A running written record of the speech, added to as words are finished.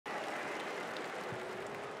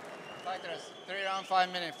Fighters, 3 rounds,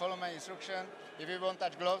 5 minutes. Follow my instruction. If you won't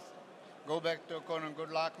touch gloves, go back to corner.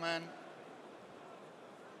 Good luck, man.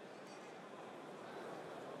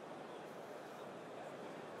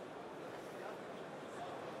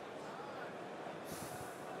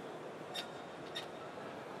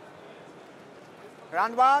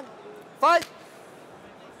 Round 1, fight!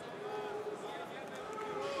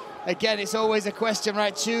 Again, it's always a question,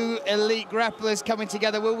 right? Two elite grapplers coming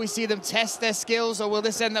together. Will we see them test their skills, or will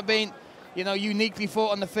this end up being, you know, uniquely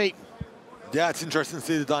fought on the feet? Yeah, it's interesting to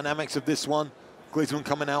see the dynamics of this one. Glismann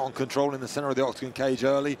coming out and controlling the center of the octagon cage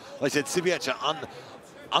early. Like I said, Siwiec, an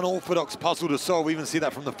unorthodox puzzle to solve. We even see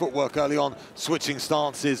that from the footwork early on, switching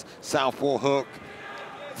stances, southpaw hook,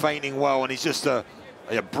 feinting well, and he's just a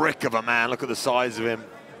brick of a man. Look at the size of him.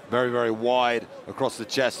 Very, very wide across the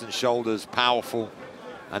chest and shoulders, powerful.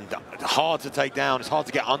 And hard to take down. It's hard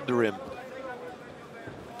to get under him.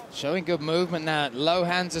 Showing good movement now. Low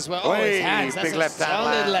hands as well. Oh, his hands. That's big a left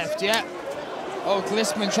solid hand left, yeah. Oh,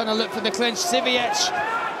 Glismann trying to look for the clinch. Siwiec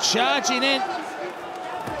charging in.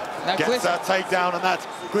 Now gets that takedown, and that's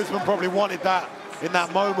Glismann probably wanted that in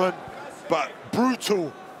that moment. But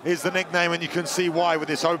brutal is the nickname, and you can see why with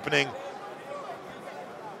this opening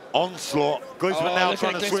onslaught. Glismann now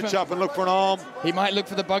trying to switch up and look for an arm. He might look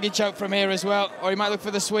for the buggy choke from here as well, or he might look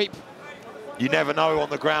for the sweep. You never know on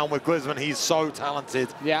the ground with Glismann. He's so talented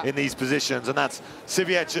in these positions, and that's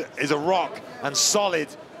Siwiec is a rock and solid,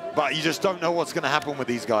 but you just don't know what's going to happen with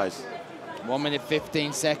these guys. 1 minute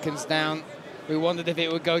 15 seconds down. We wondered if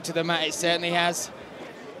it would go to the mat. It certainly has.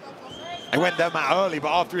 He went down mat early,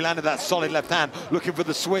 but after he landed that solid left hand, looking for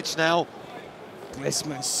the switch now.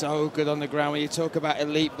 Glismann's so good on the ground. When you talk about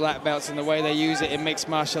elite black belts and the way they use it in mixed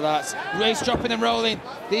martial arts. He's dropping and rolling.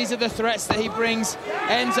 These are the threats that he brings.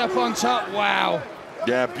 Ends up on top. Wow.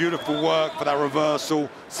 Yeah, beautiful work for that reversal.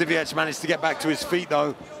 Siwiec managed to get back to his feet,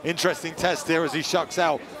 though. Interesting test here as he shucks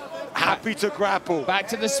out. Happy to grapple. Back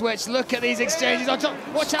to the switch. Look at these exchanges on top.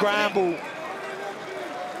 Watch out. Scramble.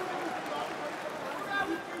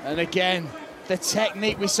 And again, the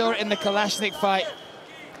technique. We saw it in the Kalashnik fight.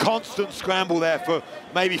 Constant scramble there for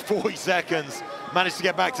maybe 40 seconds. Managed to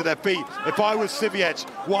get back to their feet. If I was Siwiec,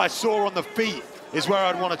 what I saw on the feet is where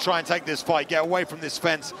I'd want to try and take this fight, get away from this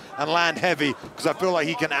fence and land heavy, because I feel like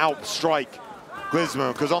he can outstrike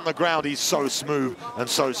Glismann, because on the ground he's so smooth and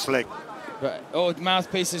so slick. But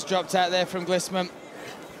mouthpiece has dropped out there from Glismann.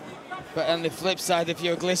 But on the flip side, if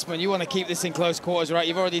you're Glismann, you want to keep this in close quarters, right?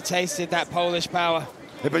 You've already tasted that Polish power.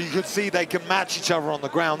 Yeah, but you could see they can match each other on the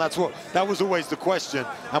ground. That was always the question.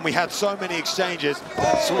 And we had so many exchanges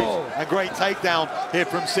and sweeps and great takedown here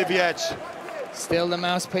from Siwiec. Still the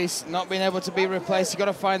mouthpiece not being able to be replaced. You've got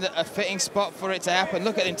to find a fitting spot for it to happen.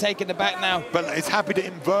 Look at him taking the back now. But it's happy to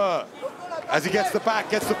invert as he gets the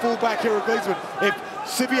back, gets the full back here with Glismann. If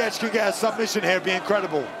Siwiec can get a submission here, it'd be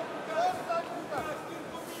incredible.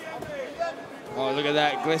 Oh, look at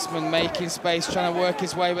that. Glismann making space, trying to work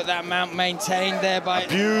his way, but that mount maintained there by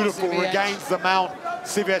beautiful, Siwiec. regains the mount.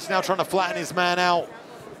 Siwiec now trying to flatten his man out.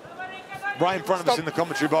 Right in front of us in the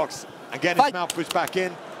commentary box. Again, his mouth pushed back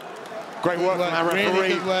in. Great work from our referee.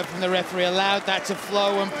 Really good work from the referee. Allowed that to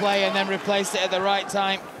flow and play and then replaced it at the right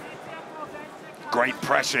time. Great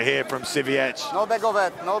pressure here from Siwiec. No back of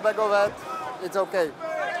head, no back of head. It's okay.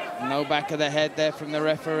 No back of the head there from the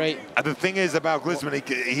referee. And the thing is about Glismann,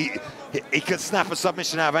 he could snap a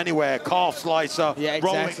submission out of anywhere. Calf slicer,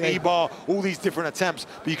 rolling knee bar, all these different attempts.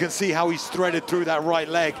 But you can see how he's threaded through that right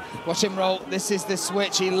leg. Watch him roll. This is the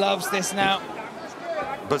switch. He loves this now.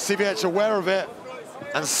 But Siwiec aware of it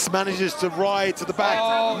and manages to ride to the back.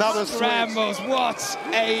 Oh, another scrambles. switch. What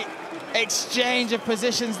a exchange of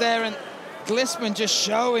positions there. And Glismann just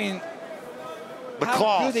showing the how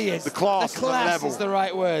class, good he is. The class level. Is the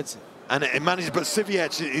right word. And it manages, but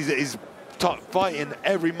Siwiec is fighting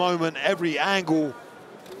every moment, every angle,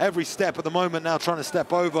 every step at the moment now, trying to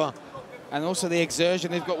step over. And also the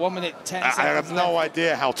exertion. They've got 1 minute 10 seconds I have no left.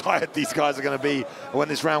 idea how tired these guys are going to be when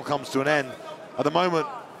this round comes to an end. At the moment,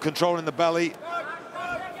 controlling the belly.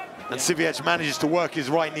 And Siwiec manages to work his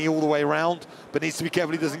right knee all the way around, but needs to be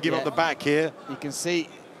careful he doesn't give up the back here. You can see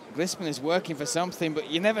Glismann is working for something, but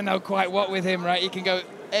you never know quite what with him, right? He can go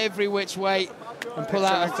every which way and pull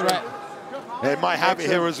out a threat. Yeah, he might have it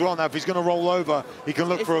here as well. Now, if he's going to roll over, he can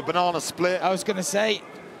look for a banana split. I was going to say.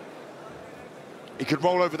 He could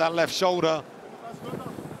roll over that left shoulder.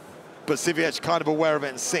 But Siwiec kind of aware of it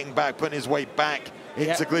and sitting back, putting his weight back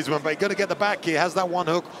into Glismann. But he's going to get the back here. Has that one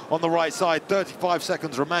hook on the right side. 35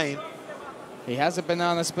 seconds remain. He has a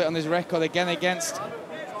banana split on his record again against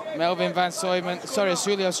Melvin Van Soyman. Sorry, a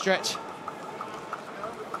Sulio stretch.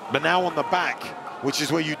 But now on the back, which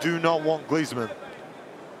is where you do not want Glismann.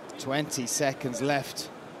 20 seconds left.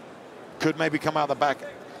 Could maybe come out the back.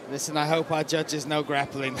 Listen, I hope our judges know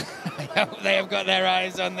grappling. I hope they have got their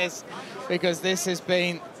eyes on this, because this has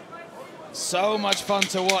been so much fun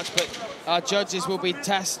to watch, but our judges will be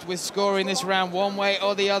tasked with scoring this round one way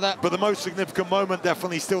or the other. But the most significant moment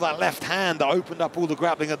definitely still that left hand that opened up all the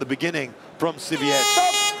grappling at the beginning from Siwiec.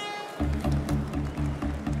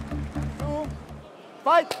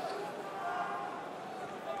 Fight!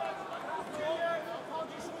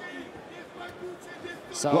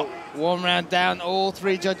 So, one round down, all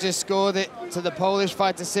three judges scored it to the Polish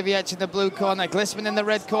fighter Siwiec in the blue corner. Glismann in the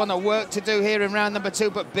red corner. Work to do here in round number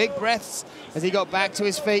 2, but big breaths as he got back to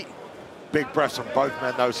his feet. Big breaths from both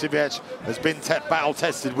men, though. Siwiec has been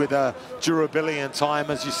battle-tested with durability and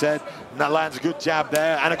time, as you said. And that lands a good jab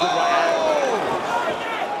there and a good right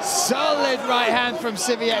hand. Solid right hand from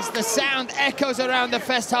Siwiec. The sound echoes around the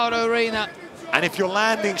Festhalle Arena. And if you're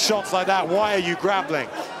landing shots like that, why are you grappling?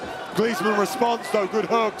 Glismann responds, though, good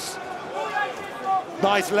hooks.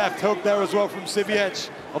 Nice left hook there as well from Siwiec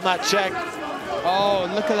on that check. Oh,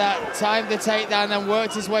 look at that. Timed the takedown and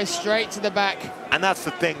worked his way straight to the back. And that's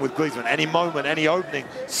the thing with Glismann. Any moment, any opening,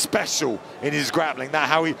 special in his grappling. That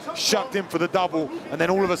how he shucked in for the double and then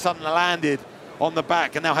all of a sudden landed on the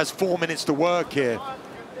back and now has 4 minutes to work here.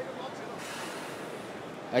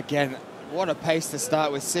 Again, what a pace to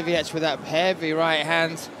start with. Siwiec with that heavy right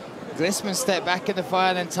hand. Glismann stepped back in the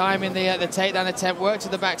fire and timing the takedown attempt. Worked to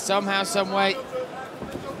the back somehow, some way.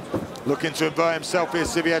 Looking to invert himself here.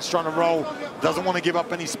 Siwiec trying to roll. Doesn't want to give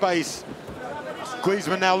up any space.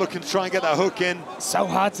 Glismann now looking to try and get that hook in. So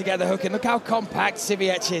hard to get the hook in. Look how compact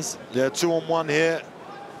Siwiec is. Yeah, 2-on-1 here.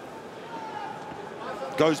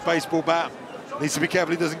 Goes baseball bat. Needs to be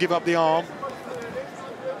careful he doesn't give up the arm.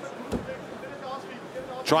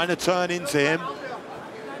 Trying to turn into him.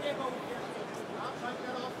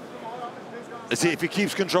 See, if he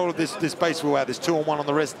keeps control of this baseball bat, this 2-on-1 on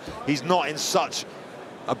the wrist, he's not in such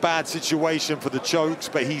a bad situation for the chokes,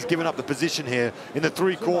 but he's given up the position here in the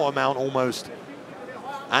 3/4 mount almost.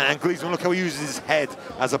 And Glismann, look how he uses his head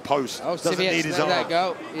as a post. Oh, doesn't Siwiec need his let arm. that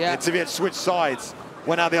go. Yeah. Siwiec switched sides,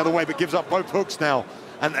 went out the other way, but gives up both hooks now.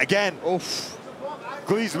 And again, oof.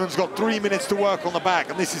 Glismann's got 3 minutes to work on the back,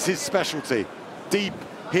 and this is his specialty. Deep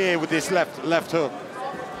here with this left hook.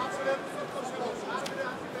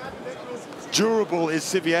 Durable is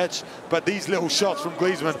Siwiec, but these little shots from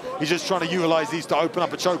Glismann, he's just trying to utilize these to open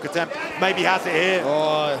up a choke attempt. Maybe has it here.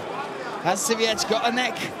 Oh, has Siwiec got a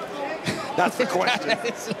neck? That's the question.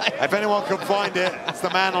 Like... If anyone can find it, it's the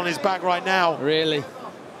man on his back right now. Really?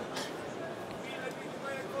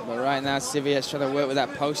 But right now, Siwiec trying to work with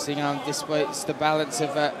that posting arm, displays the balance of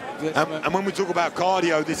Glismann. And when we talk about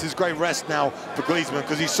cardio, this is great rest now for Glismann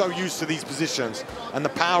because he's so used to these positions and the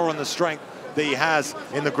power and the strength that he has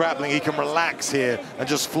in the grappling. He can relax here and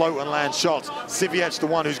just float and land shots. Siwiec, the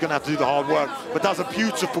one who's going to have to do the hard work, but does a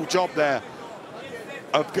beautiful job there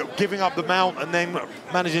of giving up the mount and then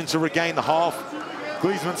managing to regain the half.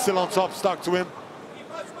 Glismann still on top, stuck to him.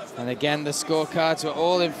 And again, the scorecards were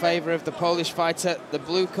all in favor of the Polish fighter. The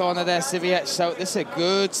blue corner there, Siwiec. So this is a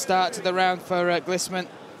good start to the round for Glismann.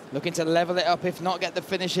 Looking to level it up, if not get the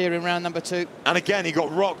finish here in round number 2. And again, he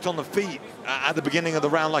got rocked on the feet at the beginning of the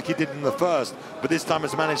round like he did in the first, but this time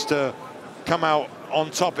has managed to come out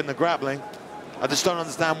on top in the grappling. I just don't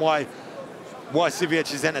understand why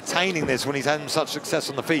Siwiec is entertaining this when he's having such success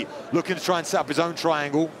on the feet. Looking to try and set up his own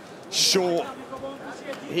triangle. Short.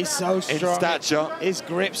 He's so strong. In stature. His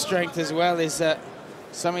grip strength as well is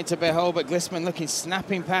something to behold, but Glismann looking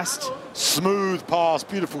snapping past. Smooth pass,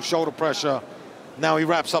 beautiful shoulder pressure. Now he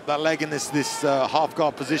wraps up that leg in this half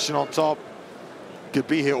guard position on top. Could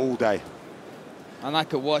be here all day. And I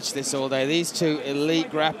could watch this all day. These two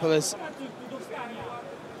elite grapplers.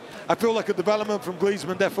 I feel like a development from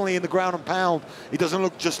Glismann, definitely in the ground and pound. He doesn't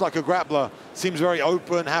look just like a grappler. Seems very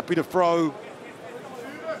open, happy to throw.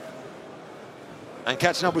 And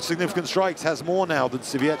catching up with significant strikes, has more now than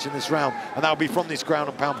Siwiec in this round. And that'll be from this ground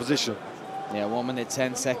and pound position. Yeah, 1 minute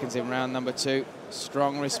 10 seconds in round number 2.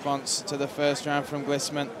 Strong response to the first round from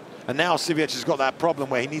Glismann. And now Siwiec has got that problem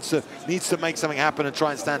where he needs to make something happen and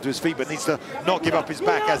try and stand to his feet, but needs to not give up his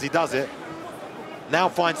back as he does it. Now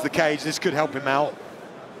finds the cage. This could help him out.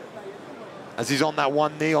 As he's on that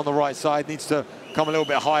one knee on the right side, needs to come a little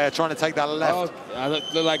bit higher, trying to take that left. Oh,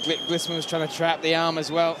 look like Glismann was trying to trap the arm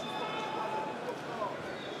as well.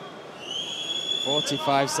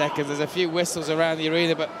 45 seconds. There's a few whistles around the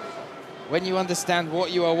arena, but when you understand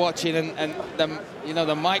what you are watching and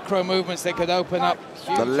the micro movements that could open up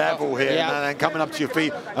the level here, and then coming up to your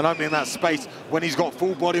feet and opening that space. When he's got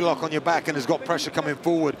full body lock on your back and has got pressure coming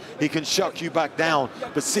forward, he can shuck you back down.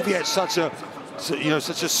 But Siwiec, such So, you know,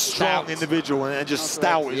 such a strong individual, and just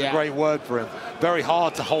stout is a great word for him. Very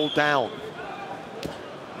hard to hold down.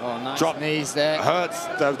 Oh, nice knees there. Hurts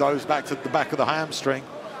those back to the back of the hamstring.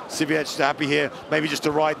 Siwiec happy here, maybe just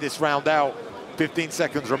to ride this round out. 15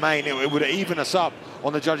 seconds remain. It would even us up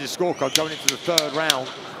on the judges' scorecard going into the third round.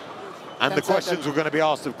 And the questions were going to be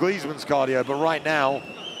asked of Glismann's cardio, but right now,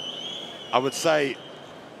 I would say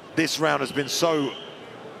this round has been so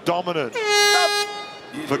dominant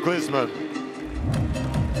for Glismann.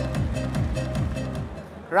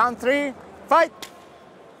 Round 3, fight!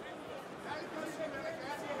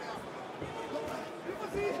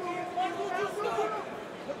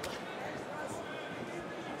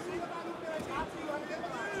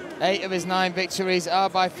 Eight of his 9 victories are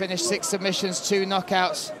by finish, 6 submissions, 2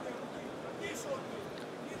 knockouts.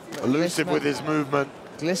 Elusive with his movement.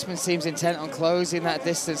 Glismann seems intent on closing that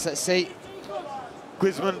distance. Let's see.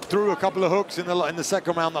 Glismann threw a couple of hooks in the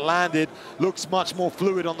second round that landed. Looks much more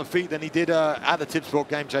fluid on the feet than he did at the Tipsport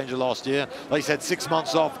Game Changer last year. Like I said, 6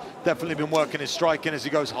 months off. Definitely been working his striking as he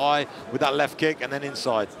goes high with that left kick and then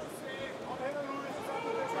inside.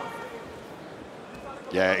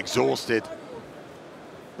 Yeah, exhausted.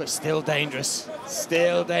 But still dangerous.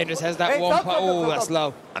 Still dangerous. Has that one part. Oh, that's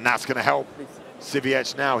low. And that's going to help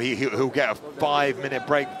Siwiec now. He'll get a 5-minute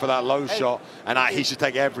break for that low shot, and he should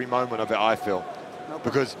take every moment of it, I feel.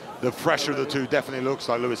 Because the pressure of the two definitely looks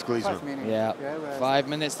like Louis Glismann. Yeah, 5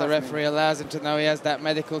 minutes the referee allows him to know he has that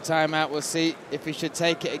medical timeout. We'll see if he should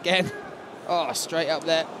take it again. Oh, straight up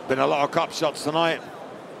there. Been a lot of cup shots tonight.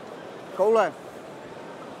 Go left.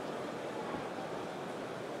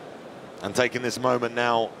 And taking this moment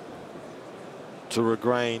now to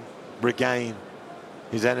regain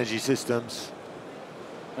his energy systems.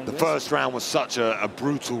 The first round was such a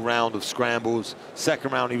brutal round of scrambles.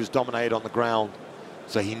 Second round, he was dominated on the ground.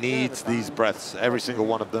 So he needs these breaths, every single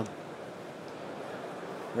one of them.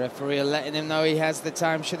 Referee letting him know he has the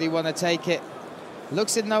time should he want to take it.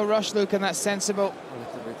 Looks in no rush, Luke, and that's sensible.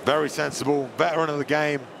 Very sensible, veteran of the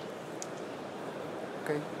game.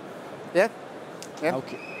 Okay. Yeah. Yeah.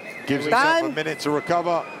 Okay. Gives himself a minute to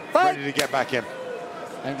recover, ready to get back in.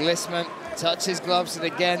 And Glismann touches gloves and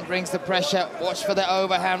again brings the pressure. Watch for the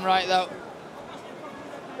overhand right, though.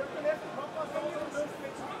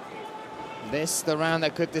 This, the round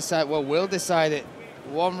that could decide, well, will decide it.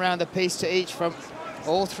 1 round apiece to each from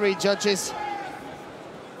all 3 judges.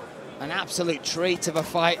 An absolute treat of a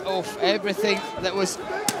fight. Oh, everything that was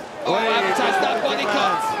advertised. That body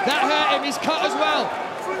cut, that hurt him. He's cut as well.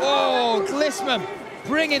 Oh, Glismann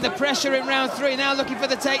bringing the pressure in round 3. Now looking for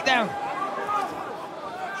the takedown.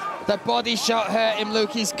 The body shot hurt him,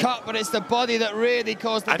 Luke. He's cut, but it's the body that really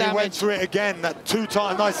caused the damage. And he went through it again. That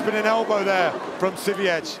 2-time nice spinning elbow there from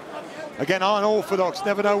Siwiec. Again, unorthodox,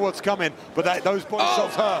 never know what's coming, but those body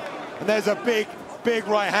shots hurt. And there's a big, big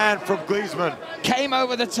right hand from Glismann. Came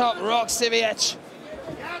over the top, rocks Siwiec,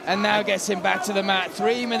 and now gets him back to the mat.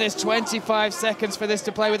 3 minutes, 25 seconds for this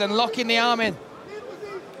to play with, and locking the arm in.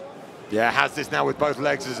 Yeah, has this now with both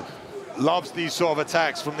legs. Loves these sort of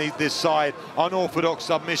attacks from this side. Unorthodox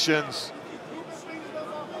submissions.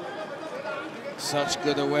 Such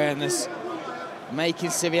good awareness. Making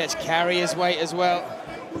Siwiec carry his weight as well.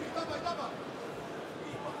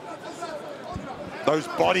 Those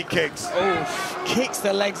body kicks. Oh, kicks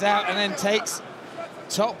the legs out and then takes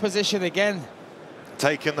top position again.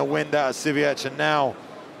 Taking the wind out of Siwiec, and now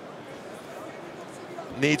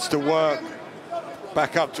needs to work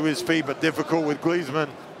back up to his feet, but difficult with Glismann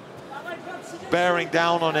bearing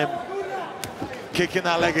down on him. Kicking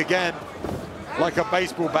that leg again like a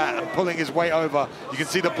baseball bat and pulling his weight over. You can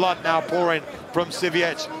see the blood now pouring from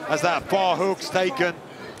Siwiec as that far hook's taken.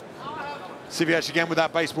 Siwiec again with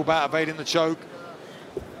that baseball bat evading the choke.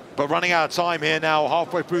 But running out of time here now,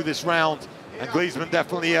 halfway through this round, and Glismann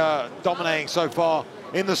definitely dominating so far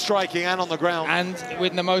in the striking and on the ground. And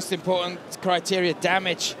with the most important criteria,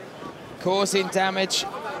 damage. Causing damage,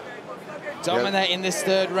 dominating this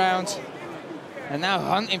third round. And now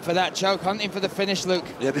hunting for that choke, hunting for the finish, Luke.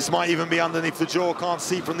 Yeah, this might even be underneath the jaw, can't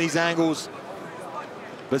see from these angles.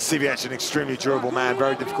 But Siwiec, an extremely durable man,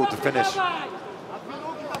 very difficult to finish.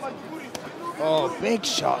 Oh, big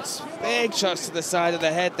shots to the side of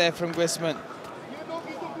the head there from Glismann.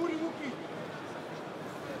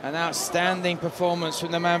 An outstanding performance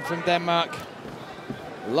from the man from Denmark.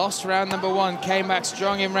 Lost round number 1, came back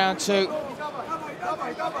strong in round 2.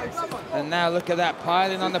 And now look at that,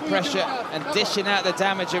 piling on the pressure and dishing out the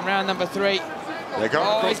damage in round number 3. They're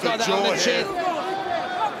going he's got that on the chin.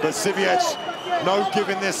 But Siwiec, no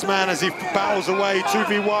giving this man as he battles away,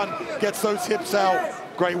 2v1, gets those hips out.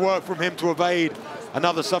 Great work from him to evade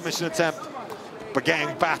another submission attempt, but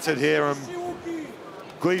getting battered here and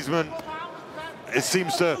Glismann, it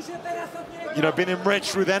seems to, you know, been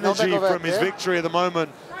enriched with energy from his victory at the moment.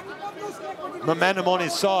 Momentum on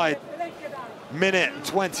his side. Minute and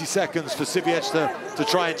 20 seconds for Siwiec to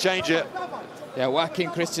try and change it. Yeah,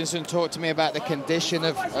 Joachim Christensen talked to me about the condition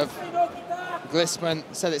of Glismann,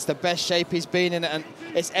 said it's the best shape he's been in, and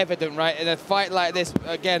it's evident, right? In a fight like this,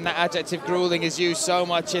 again, that adjective grueling is used so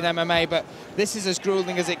much in MMA, but this is as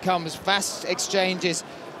grueling as it comes. Fast exchanges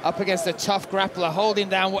up against a tough grappler, holding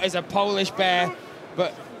down what is a Polish bear,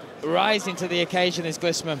 but rising to the occasion is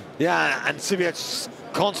Glismann. Yeah, and Siwiec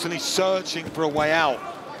constantly searching for a way out.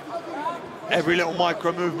 Every little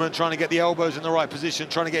micro movement, trying to get the elbows in the right position,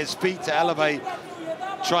 trying to get his feet to elevate,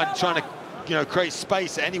 trying to, you know, create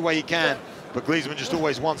space any way he can. But Glismann just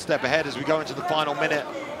always one step ahead as we go into the final minute.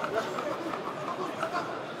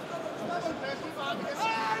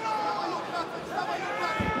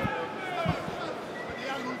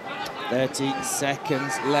 .30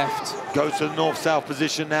 seconds left. Go to the north-south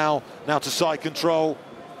position now. Now to side control.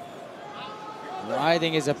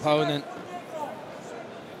 Riding his opponent.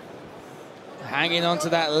 Hanging on to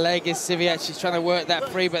that leg is Siwiec. He's trying to work that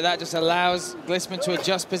free, but that just allows Glismann to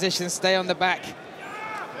adjust position, stay on the back.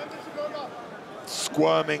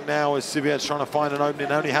 Squirming now as Siwiec trying to find an opening.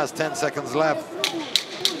 Only has 10 seconds left.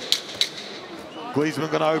 Glismann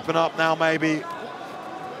going to open up now, maybe.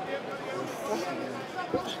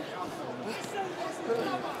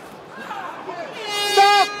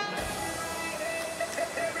 Stop!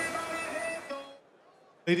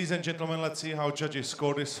 Ladies and gentlemen, let's see how judges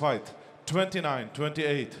score this fight.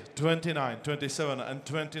 29-28, 29-27, and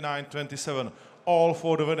 29-27, all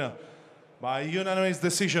for the winner. By unanimous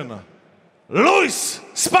decision, Luis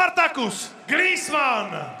Spartacus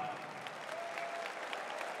Glismann.